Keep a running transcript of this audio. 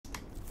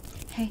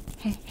Hey,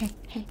 hey, hey,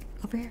 hey,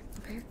 over here,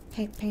 over here.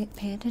 Hey,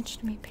 pay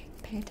attention to me.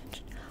 Pay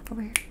attention.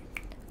 Over here.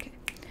 Okay.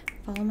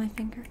 Follow my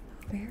finger.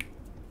 Over here.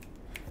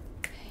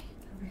 Okay,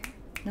 over here.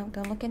 No,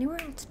 don't look anywhere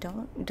else.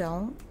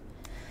 Don't.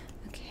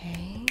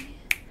 Okay.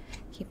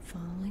 Keep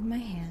following my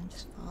hand.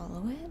 Just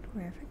follow it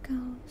wherever it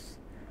goes.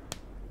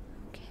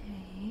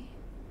 Okay.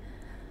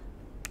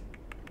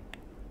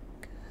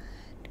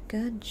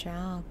 Good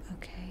job.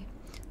 Okay.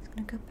 It's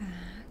gonna go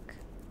back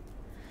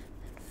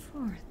and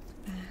forth,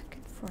 back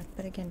and forth.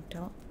 But again,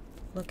 don't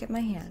look at my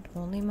hand.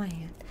 Only my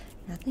hand.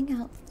 Nothing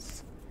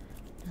else.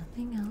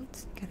 Nothing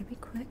else. Gotta be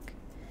quick.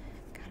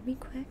 Gotta be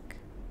quick.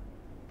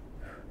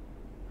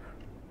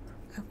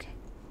 Okay.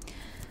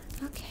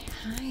 Okay,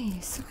 hi.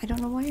 So I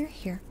don't know why you're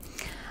here.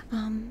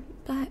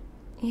 But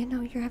you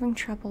know, you're having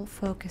trouble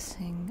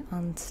focusing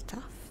on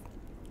stuff.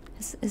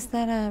 Is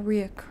that a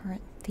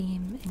reoccurrent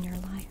theme in your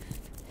life?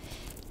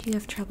 Do you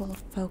have trouble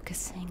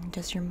focusing?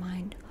 Does your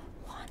mind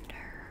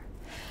wander?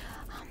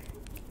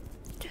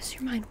 Does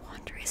your mind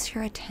wander? Is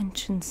your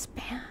attention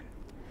span?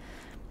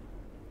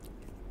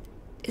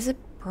 Is it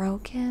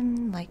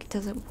broken? Like,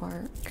 does it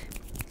work?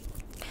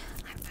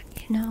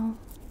 You know,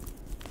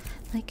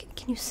 like,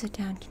 can you sit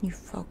down? Can you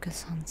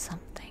focus on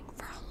something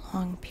for a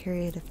long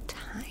period of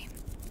time?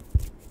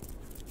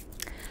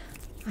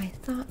 I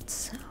thought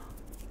so.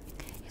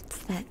 It's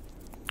that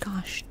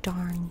gosh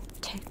darn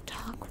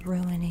TikTok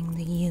ruining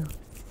the youth.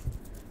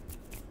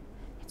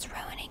 It's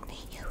ruining the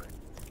youth.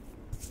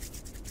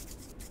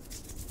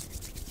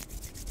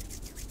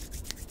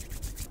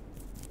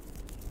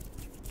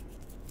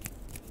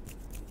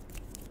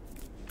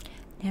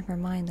 Never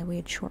mind that we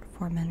had short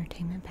form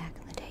entertainment back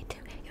in the day too.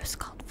 It was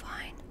called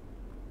Vine.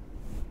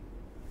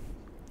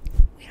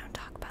 We don't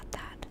talk about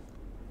that.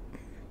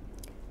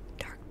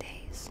 Dark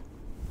days.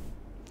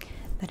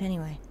 But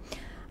anyway,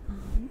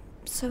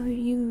 so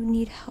you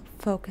need help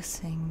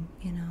focusing,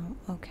 you know,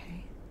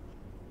 okay.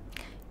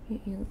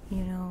 You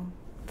know,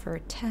 for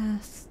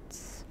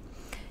tests,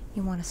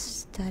 you want to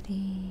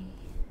study,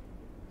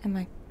 am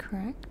I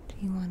correct?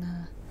 You want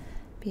to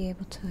be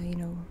able to, you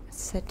know,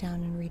 sit down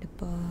and read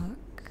a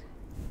book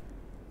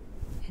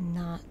and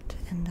not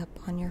end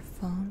up on your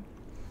phone?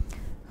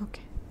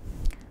 Okay,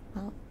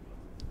 well,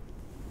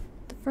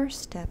 the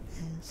first step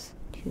is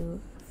to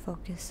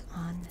focus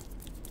on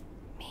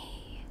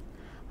me,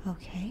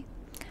 okay?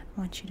 I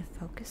want you to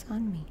focus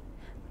on me.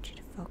 I want you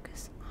to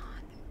focus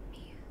on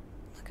me.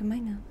 Look at my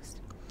nose.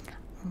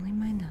 Only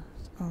my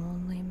nose.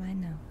 Only my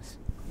nose.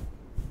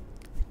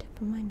 The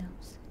tip of my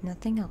nose.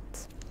 Nothing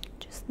else.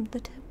 Just the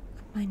tip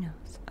of my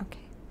nose. Okay.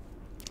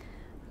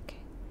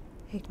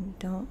 Okay.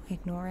 Don't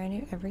ignore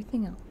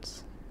everything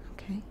else.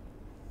 Okay?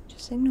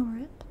 Just ignore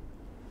it.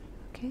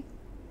 Okay?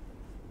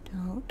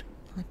 Don't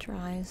let your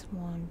eyes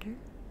wander.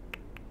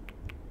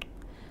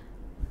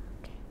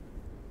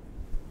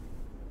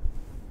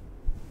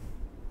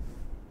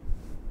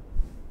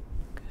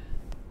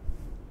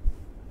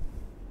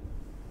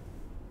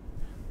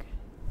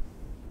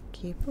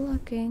 Keep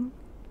looking.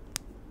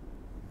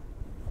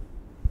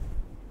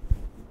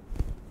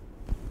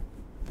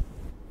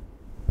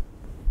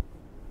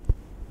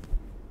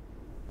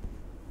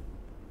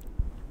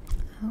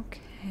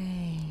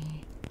 Okay.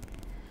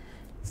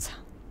 So,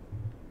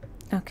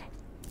 okay.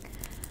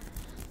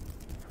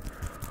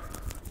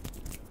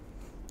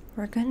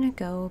 We're going to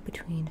go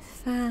between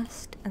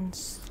fast and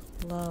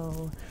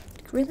slow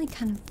to really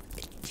kind of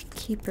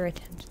keep your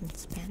attention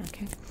span,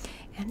 okay?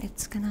 And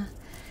it's going to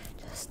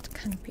just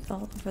kind of be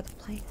all over the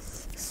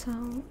place.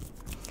 So,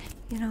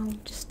 you know,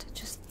 just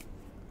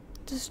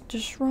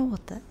roll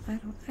with it. I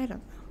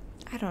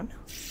don't know.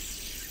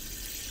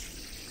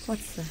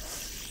 What's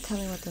this? Tell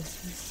me what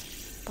this is.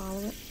 Follow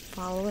it.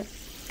 Follow it.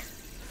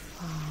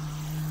 Follow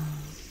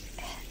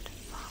it.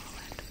 Follow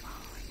it.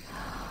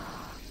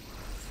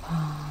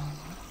 Follow it.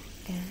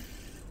 Good.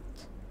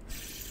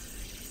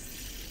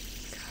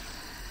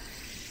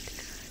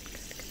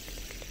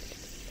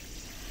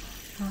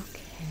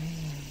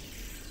 Okay.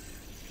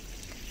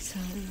 So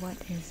what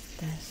is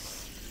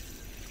this?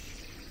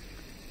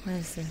 What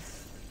is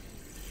this?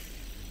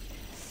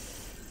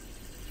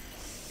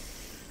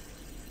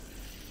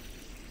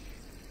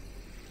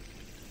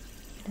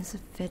 It is a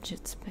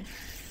fidget spinner.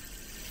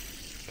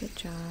 Good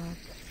job.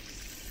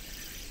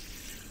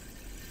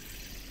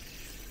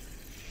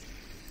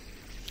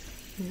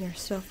 You're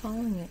still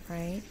following it,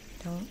 right?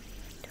 Don't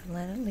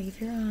let it leave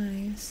your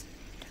eyes.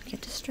 Don't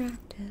get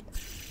distracted.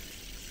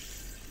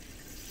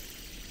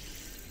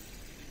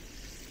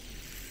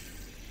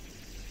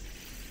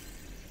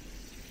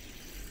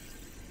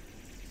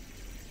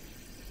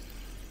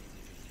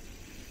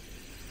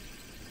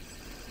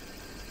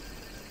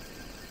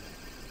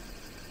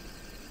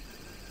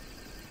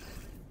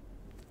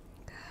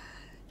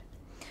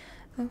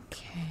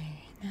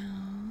 Okay,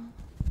 now,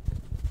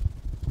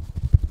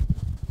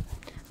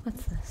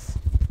 what's this?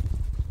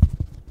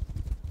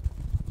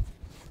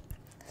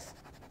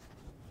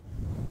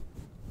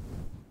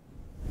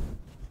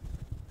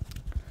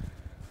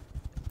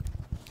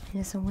 It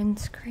is a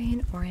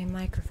windscreen or a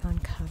microphone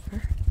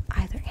cover.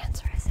 Either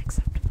answer is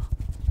acceptable.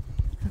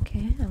 Okay,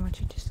 Okay, I want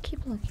you to just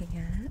keep looking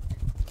at it.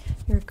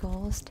 Your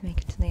goal is to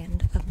make it to the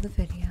end of the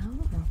video.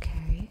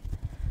 Okay.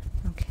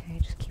 Okay,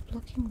 just keep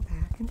looking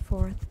back and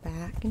forth,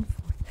 back and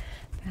forth,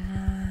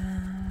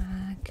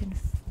 back and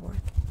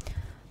forth.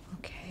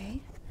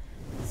 Okay.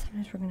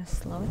 Sometimes we're going to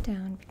slow it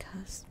down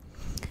because,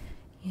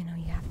 you know,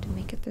 you have to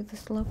make it through the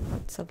slow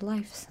parts of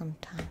life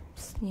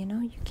sometimes. You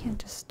know, you can't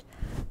just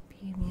be,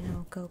 you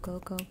know, go, go,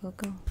 go, go,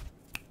 go.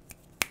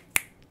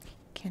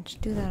 Can't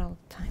just do that all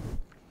the time.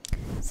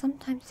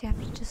 Sometimes you have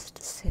to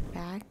just sit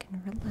back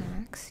and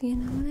relax, you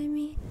know what I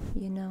mean?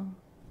 You know.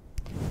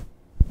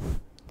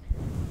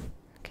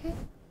 Okay?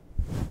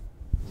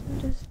 So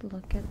just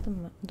look at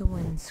the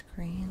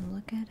windscreen.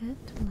 Look at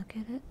it. Look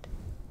at it.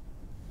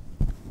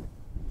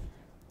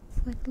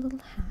 It's like a little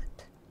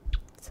hat.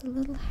 It's a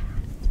little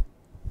hat.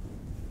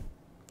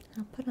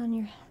 I'll put on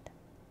your head.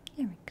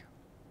 There we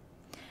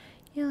go.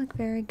 You look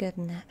very good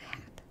in that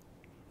hat.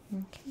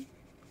 Okay?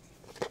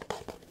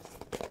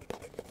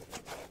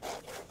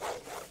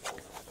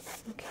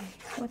 Okay,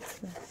 what's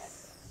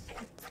this?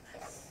 What's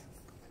this?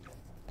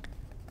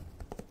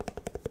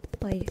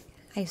 Well,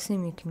 I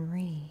assume you can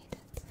read,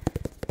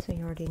 so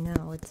you already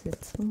know it's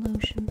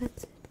lotion, but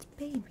it's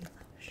baby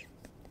lotion.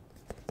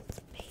 It's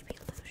baby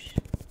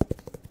lotion.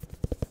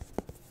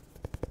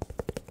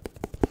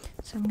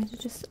 So I'm going to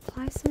just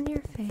apply some to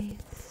your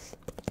face,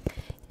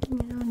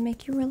 and, you know, and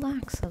make you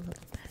relax a little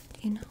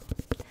bit, you know.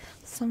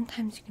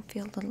 Sometimes you can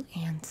feel a little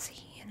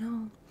antsy, you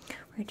know,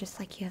 where just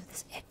like you have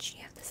this itch,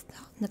 you have this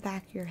thought in the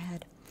back of your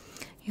head,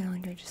 you know,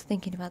 and you're just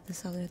thinking about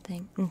this other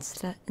thing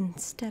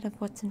instead of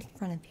what's in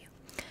front of you.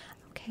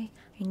 Okay,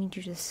 I need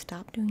you to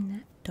stop doing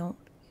that. Don't,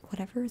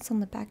 whatever is on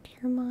the back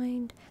of your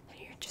mind that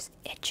you're just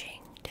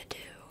itching to do,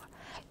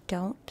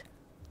 don't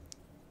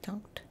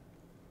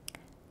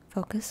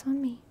focus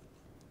on me.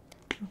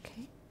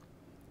 Okay,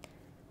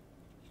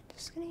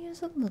 just gonna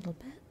use a little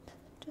bit,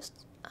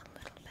 just a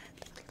little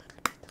bit.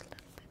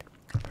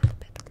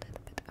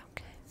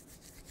 Okay,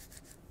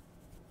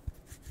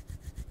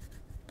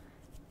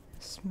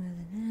 smooth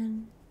it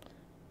in.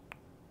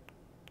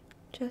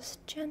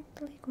 Just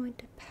gently going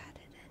to pat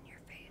it in your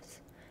face.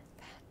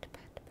 Pat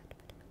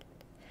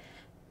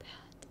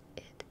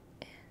it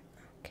in.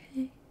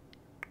 Okay.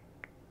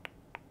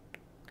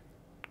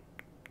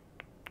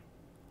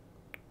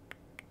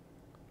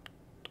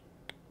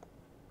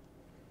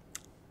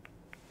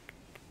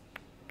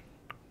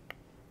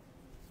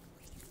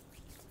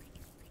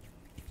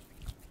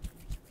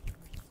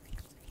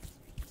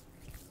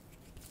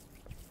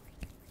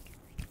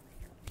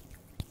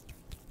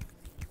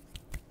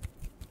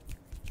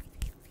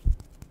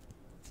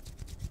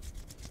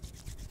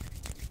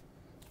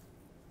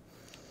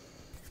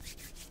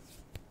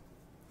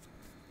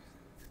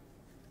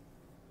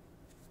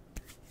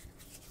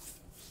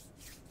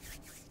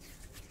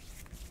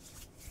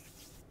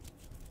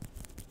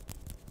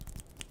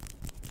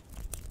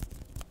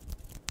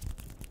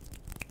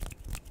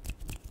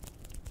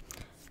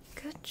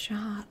 Good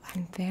job.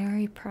 I'm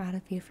very proud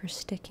of you for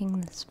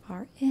sticking this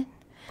far in.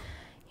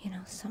 You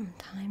know,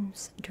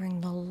 sometimes during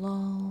the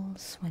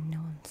lulls when no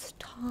one's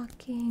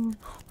talking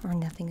or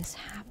nothing is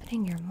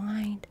happening, your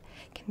mind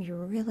can be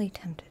really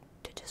tempted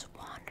to just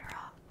wander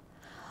off.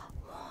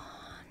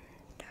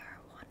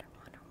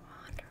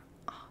 Wander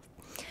off.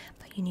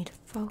 But you need to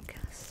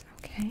focus,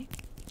 okay?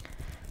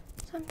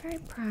 So I'm very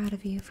proud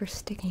of you for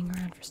sticking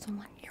around for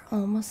someone. You're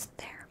almost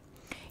there.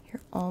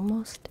 You're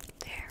almost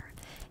there.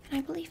 And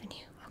I believe in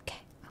you.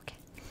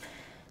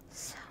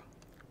 So,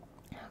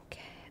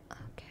 okay.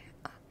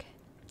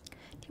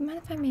 Do you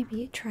mind if I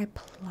maybe try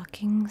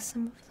plucking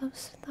some of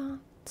those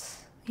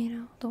thoughts? You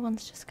know, the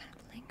ones just kind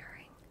of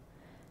lingering.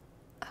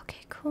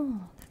 Okay, cool.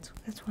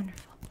 That's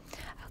wonderful.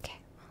 Okay,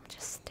 well,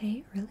 just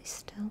stay really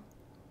still.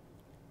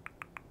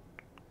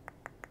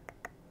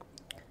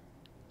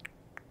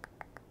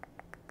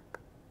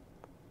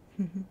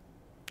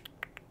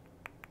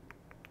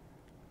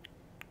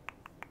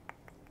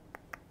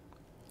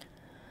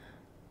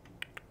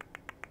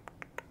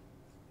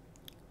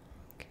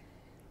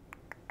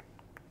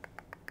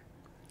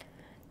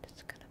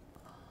 Just gonna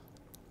pull.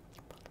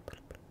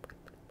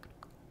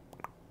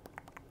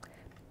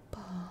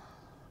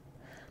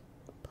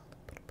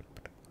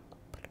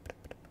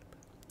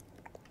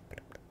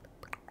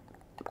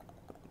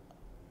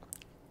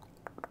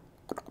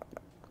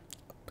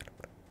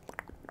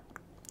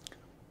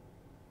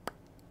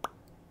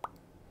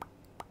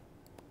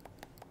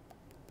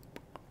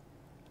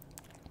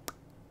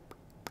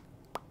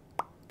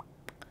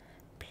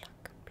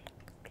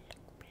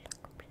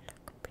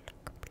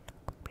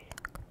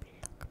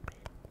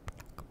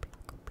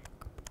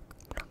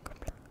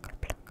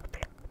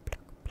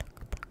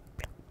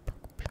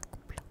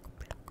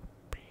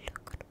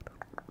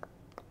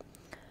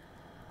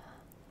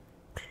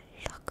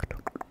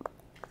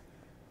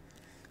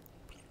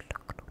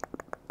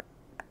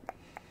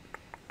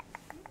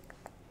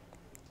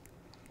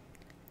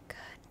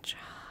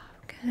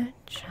 Good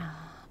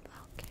job.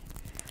 Okay.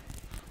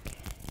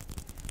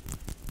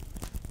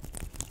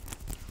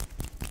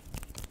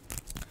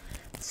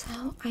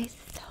 So I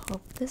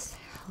hope this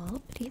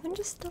help, even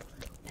just a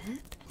little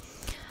bit.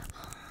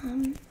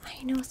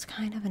 I know it's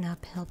kind of an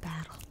uphill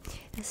battle,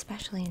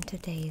 especially in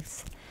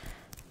today's,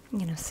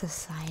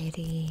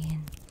 society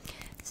and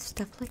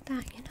stuff like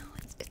that.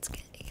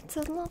 It's a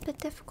little bit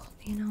difficult,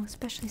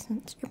 especially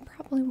since you're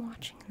probably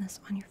watching this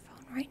on your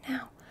phone right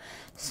now.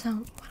 So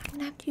what I'm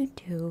gonna have you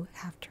do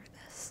after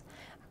this,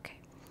 okay,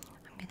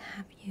 I'm gonna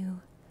have you,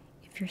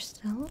 if you're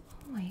still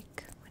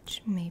awake,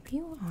 which maybe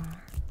you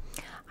are,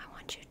 I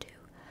want you to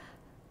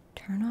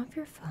turn off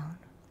your phone.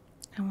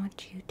 I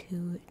want you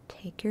to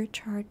take your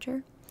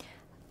charger,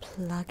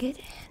 plug it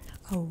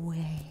in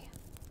away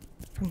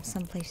from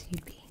someplace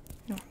you'd be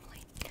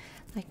normally,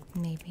 like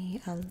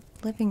maybe a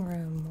living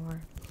room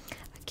or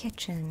a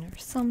kitchen or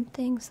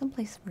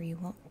someplace where you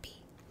won't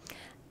be.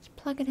 Just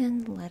plug it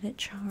in, let it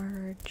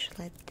charge,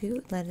 let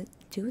it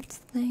do its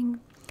thing,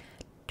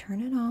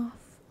 turn it off,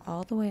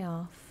 all the way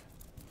off,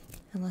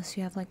 unless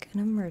you have like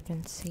an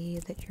emergency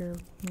that you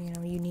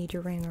need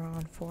your ringer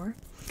on for.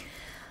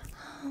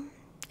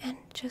 And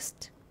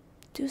just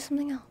do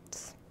something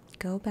else.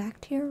 Go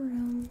back to your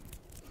room,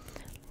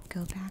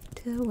 go back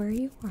to where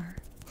you were,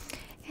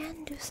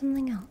 and do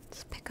something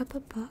else. Pick up a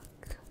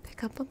book,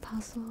 pick up a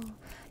puzzle,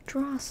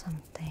 draw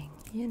something,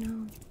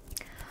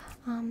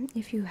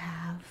 If you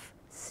have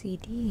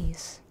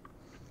CDs,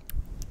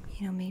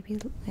 maybe,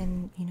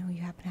 and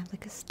you happen to have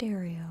like a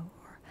stereo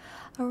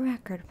or a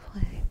record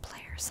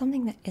player,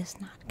 something that is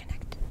not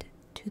connected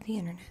to the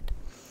internet.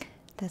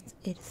 That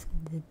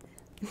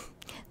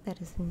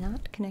is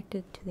not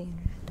connected to the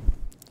internet.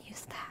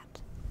 Use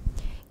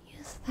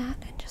that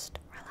and just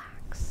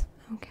relax,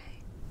 okay?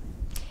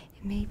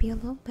 It may be a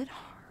little bit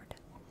hard,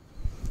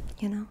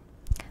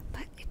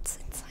 but it's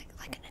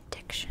like an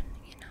addiction,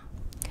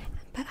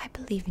 But I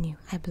believe in you.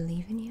 I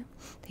believe in you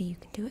that you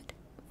can do it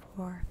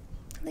for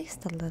at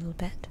least a little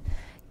bit.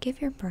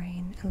 Give your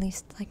brain at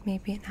least like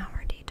maybe an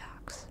hour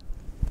detox,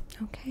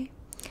 okay?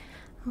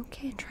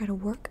 Okay, and try to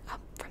work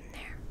up from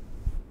there.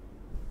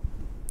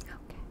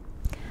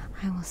 Okay.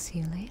 I will see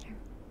you later.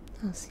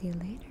 I'll see you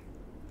later.